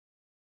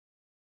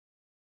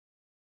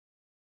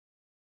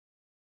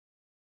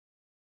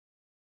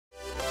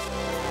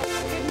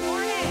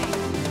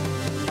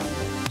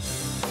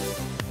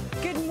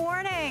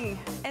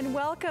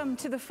Welcome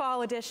to the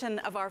fall edition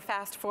of our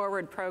Fast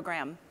Forward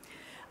program.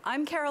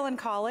 I'm Carolyn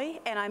Cawley,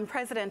 and I'm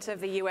president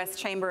of the U.S.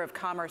 Chamber of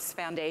Commerce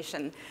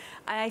Foundation.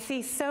 I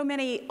see so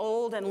many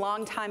old and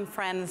longtime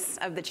friends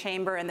of the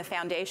Chamber and the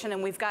Foundation,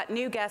 and we've got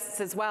new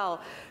guests as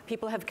well.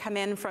 People have come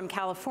in from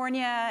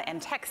California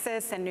and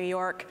Texas and New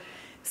York.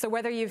 So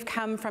whether you've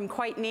come from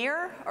quite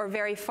near or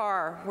very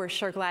far, we're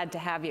sure glad to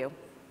have you.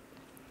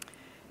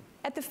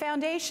 At the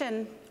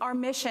Foundation, our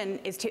mission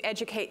is to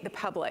educate the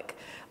public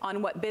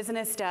on what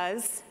business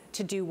does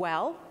to do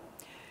well,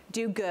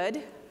 do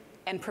good,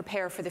 and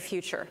prepare for the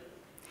future.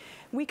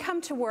 We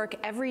come to work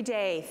every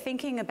day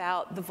thinking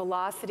about the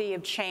velocity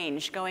of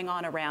change going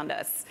on around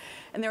us.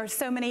 And there are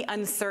so many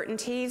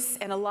uncertainties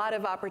and a lot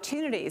of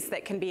opportunities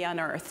that can be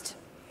unearthed.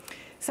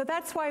 So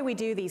that's why we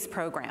do these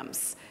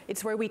programs.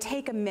 It's where we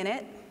take a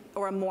minute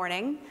or a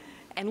morning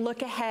and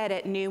look ahead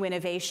at new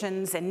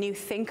innovations and new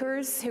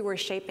thinkers who are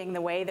shaping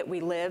the way that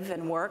we live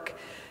and work,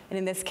 and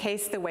in this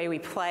case, the way we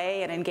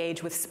play and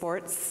engage with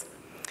sports.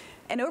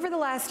 And over the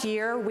last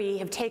year, we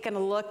have taken a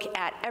look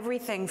at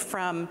everything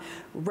from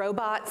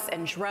robots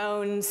and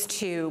drones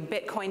to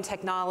Bitcoin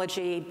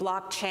technology,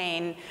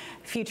 blockchain,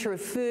 future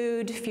of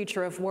food,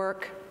 future of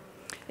work.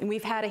 And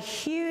we've had a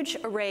huge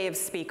array of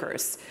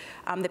speakers.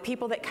 The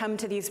people that come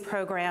to these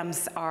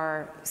programs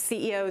are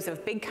CEOs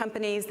of big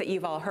companies that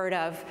you've all heard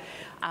of,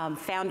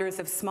 founders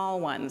of small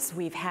ones.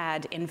 We've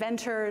had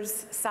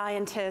inventors,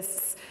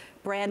 scientists,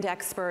 brand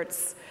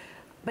experts.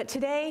 But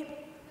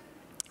today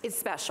is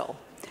special.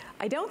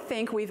 I don't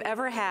think we've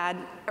ever had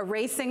a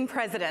racing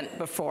president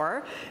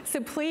before,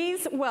 so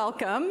please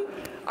welcome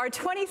our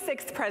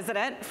 26th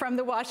president from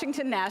the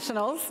Washington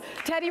Nationals,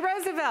 Teddy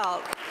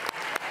Roosevelt.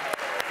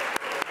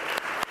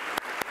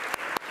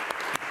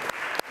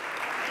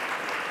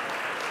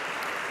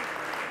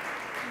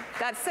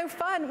 That's so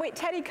fun. Wait,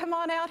 Teddy, come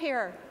on out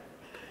here.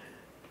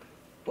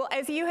 Well,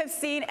 as you have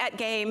seen at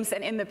games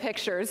and in the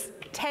pictures,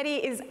 Teddy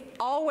is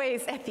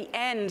always at the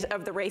end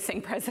of the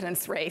racing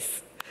president's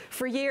race.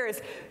 For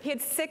years, he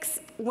had 6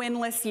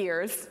 winless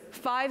years,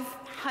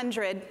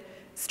 500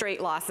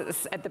 straight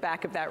losses at the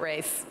back of that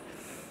race.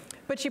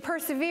 But you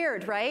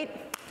persevered,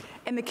 right?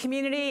 And the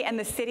community and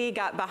the city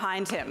got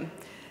behind him.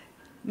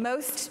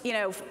 Most,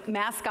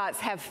 mascots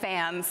have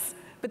fans,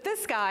 but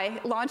this guy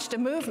launched a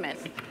movement.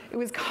 It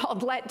was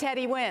called Let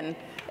Teddy Win,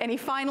 and he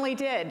finally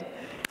did.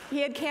 He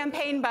had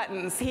campaign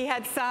buttons, he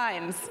had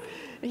signs.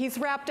 He's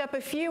wrapped up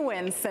a few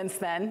wins since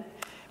then,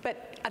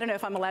 but I don't know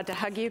if I'm allowed to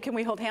hug you. Can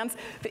we hold hands?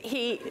 But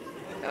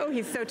oh,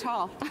 he's so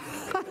tall.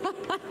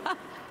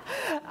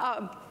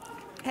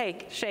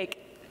 Hey, shake.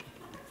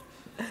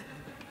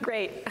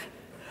 Great.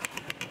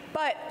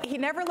 But he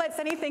never lets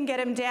anything get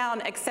him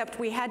down, except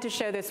we had to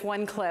show this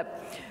one clip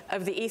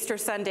of the Easter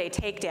Sunday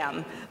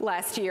takedown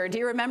last year. Do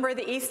you remember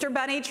the Easter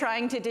Bunny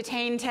trying to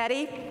detain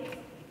Teddy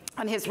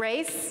on his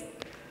race?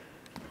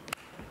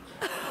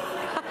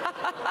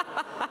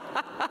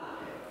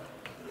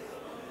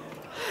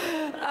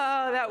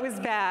 Oh, that was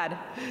bad.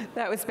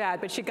 That was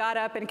bad. But she got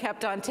up and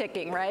kept on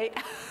ticking, right?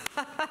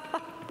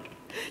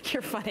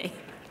 You're funny.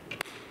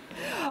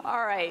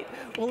 All right.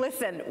 Well,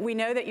 listen, we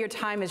know that your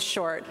time is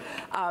short,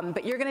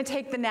 but you're going to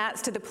take the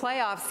Nats to the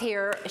playoffs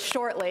here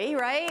shortly,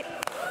 right?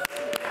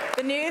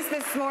 The news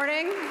this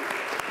morning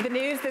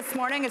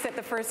is that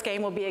the first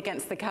game will be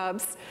against the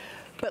Cubs.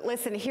 But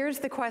listen, here's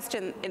the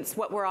question. It's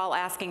what we're all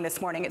asking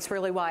this morning. It's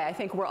really why I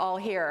think we're all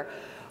here.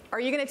 Are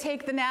you going to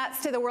take the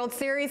Nats to the World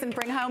Series and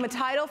bring home a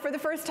title for the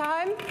first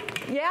time?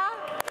 Yeah?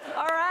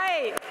 All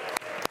right.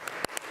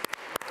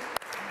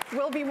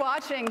 We'll be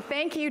watching.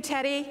 Thank you,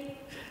 Teddy.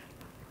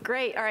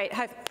 Great. All right.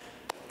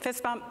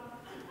 Fist bump.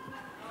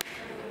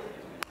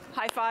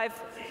 High five.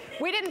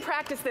 We didn't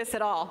practice this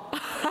at all.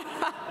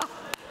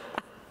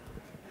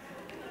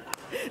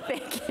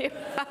 Thank you.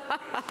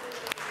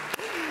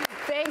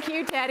 Thank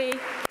you, Teddy.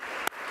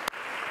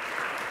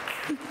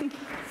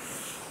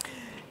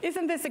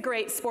 Isn't this a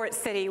great sports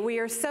city? We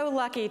are so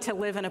lucky to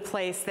live in a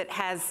place that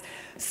has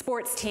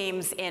sports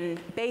teams in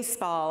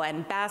baseball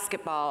and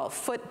basketball,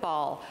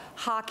 football,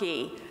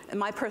 hockey, and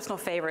my personal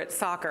favorite,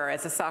 soccer.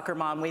 As a soccer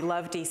mom, we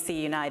love DC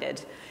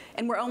United.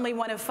 And we're only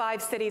one of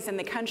 5 cities in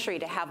the country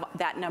to have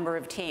that number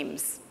of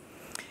teams.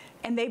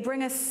 And they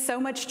bring us so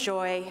much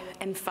joy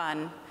and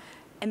fun,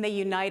 and they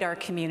unite our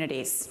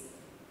communities.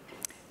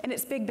 And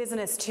it's big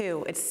business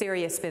too, it's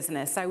serious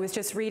business. I was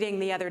just reading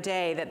the other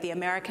day that the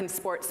American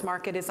sports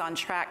market is on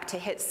track to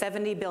hit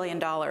 $70 billion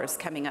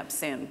coming up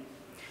soon.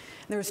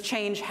 There's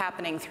change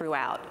happening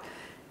throughout.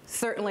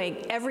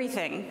 Certainly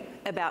everything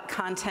about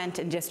content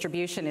and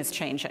distribution is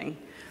changing.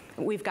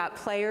 We've got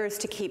players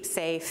to keep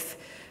safe,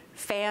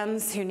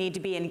 fans who need to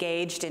be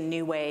engaged in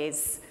new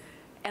ways,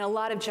 and a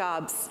lot of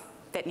jobs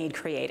that need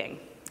creating.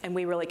 And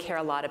we really care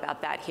a lot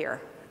about that here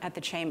at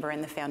the Chamber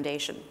and the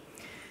Foundation.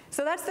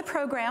 So that's the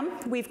program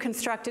we've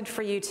constructed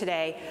for you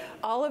today.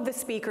 All of the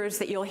speakers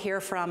that you'll hear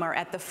from are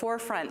at the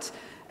forefront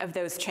of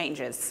those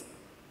changes.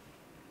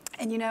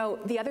 And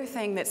the other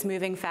thing that's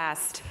moving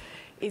fast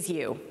is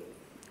you.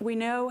 We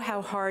know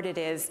how hard it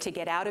is to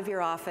get out of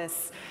your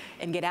office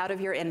and get out of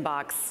your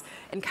inbox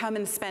and come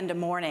and spend a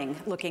morning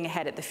looking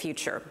ahead at the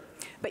future.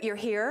 But you're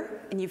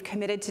here and you've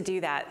committed to do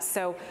that.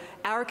 So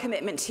our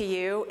commitment to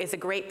you is a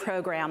great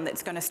program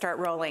that's going to start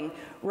rolling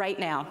right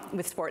now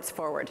with Sports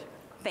Forward.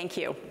 Thank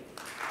you.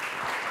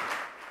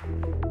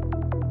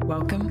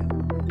 Welcome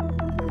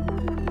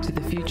to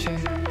the future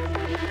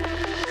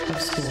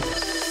of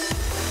sports.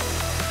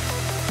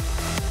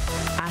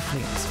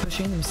 Athletes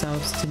pushing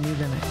themselves to new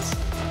limits,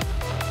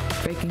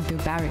 breaking through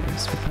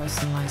barriers with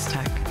personalized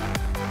tech.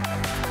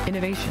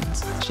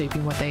 Innovations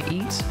shaping what they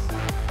eat,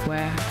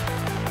 wear,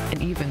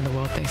 and even the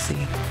world they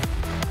see.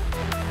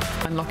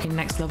 Unlocking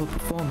next level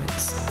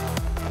performance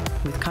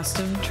with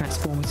custom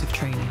transformative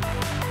training.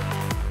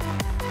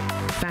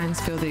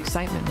 Fans feel the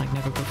excitement like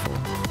never before.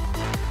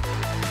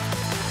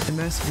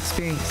 Immersive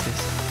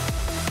experiences,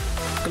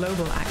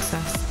 global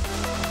access,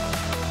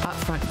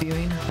 upfront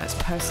viewing that's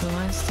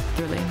personalized,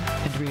 thrilling,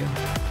 and real.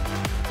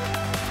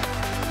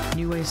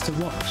 New ways to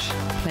watch,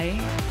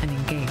 play, and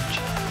engage.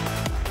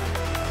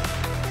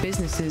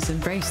 Businesses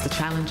embrace the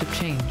challenge of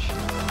change,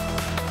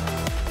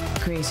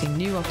 creating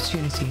new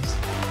opportunities,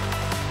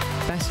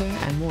 better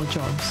and more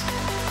jobs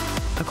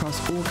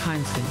across all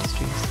kinds of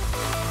industries.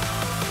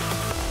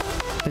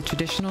 The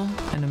traditional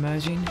and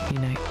emerging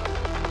unite.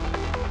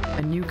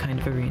 A new kind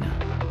of arena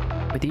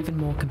with even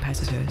more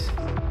competitors.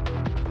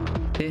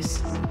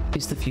 This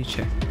is the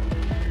future.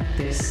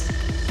 This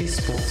is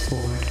Sports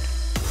Forward.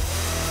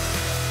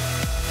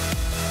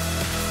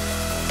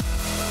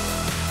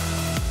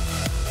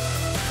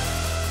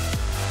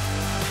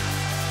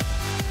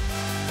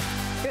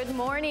 Good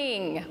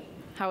morning.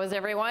 How is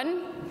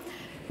everyone?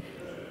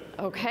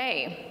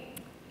 Okay.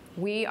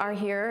 We are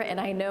here,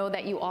 and I know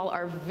that you all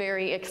are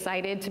very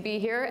excited to be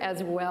here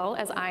as well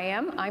as I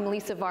am. I'm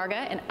Lisa Varga,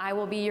 and I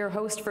will be your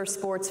host for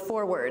Sports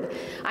Forward.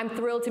 I'm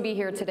thrilled to be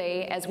here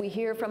today as we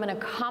hear from an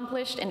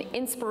accomplished and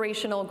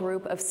inspirational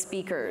group of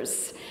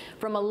speakers.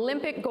 From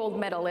Olympic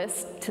gold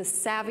medalists to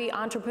savvy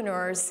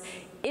entrepreneurs,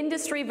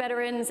 industry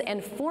veterans,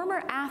 and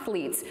former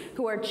athletes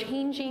who are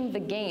changing the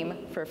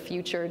game for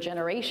future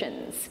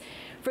generations.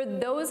 For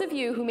those of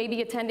you who may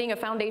be attending a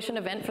foundation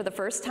event for the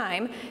first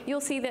time, you'll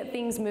see that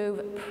things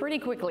move pretty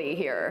quickly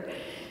here.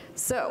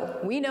 So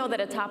we know that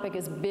a topic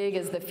as big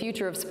as the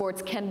future of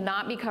sports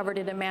cannot be covered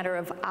in a matter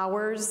of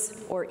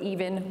hours or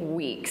even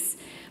weeks.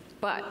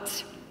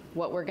 But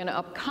what we're going to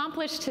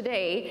accomplish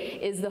today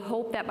is the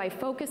hope that by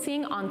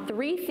focusing on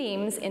three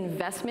themes: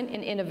 investment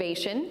in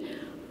innovation,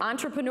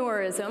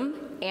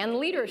 entrepreneurism, and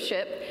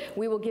leadership,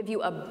 we will give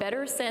you a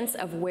better sense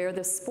of where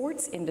the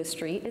sports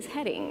industry is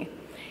heading.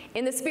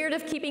 In the spirit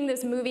of keeping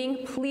this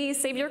moving, please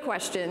save your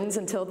questions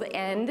until the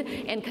end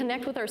and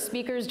connect with our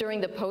speakers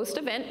during the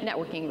post-event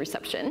networking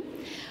reception.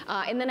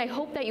 And then I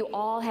hope that you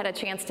all had a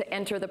chance to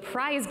enter the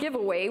prize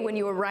giveaway when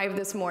you arrived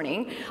this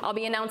morning. I'll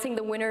be announcing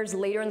the winners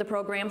later in the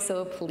program,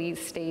 so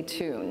please stay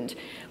tuned.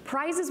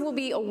 Prizes will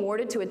be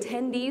awarded to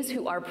attendees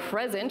who are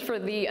present for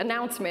the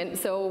announcement,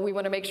 so we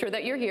want to make sure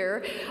that you're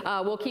here.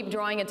 We'll keep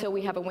drawing until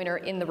we have a winner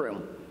in the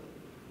room.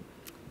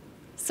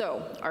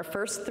 So, our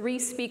first three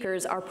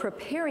speakers are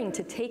preparing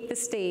to take the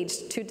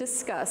stage to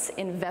discuss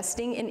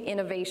investing in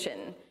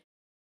innovation.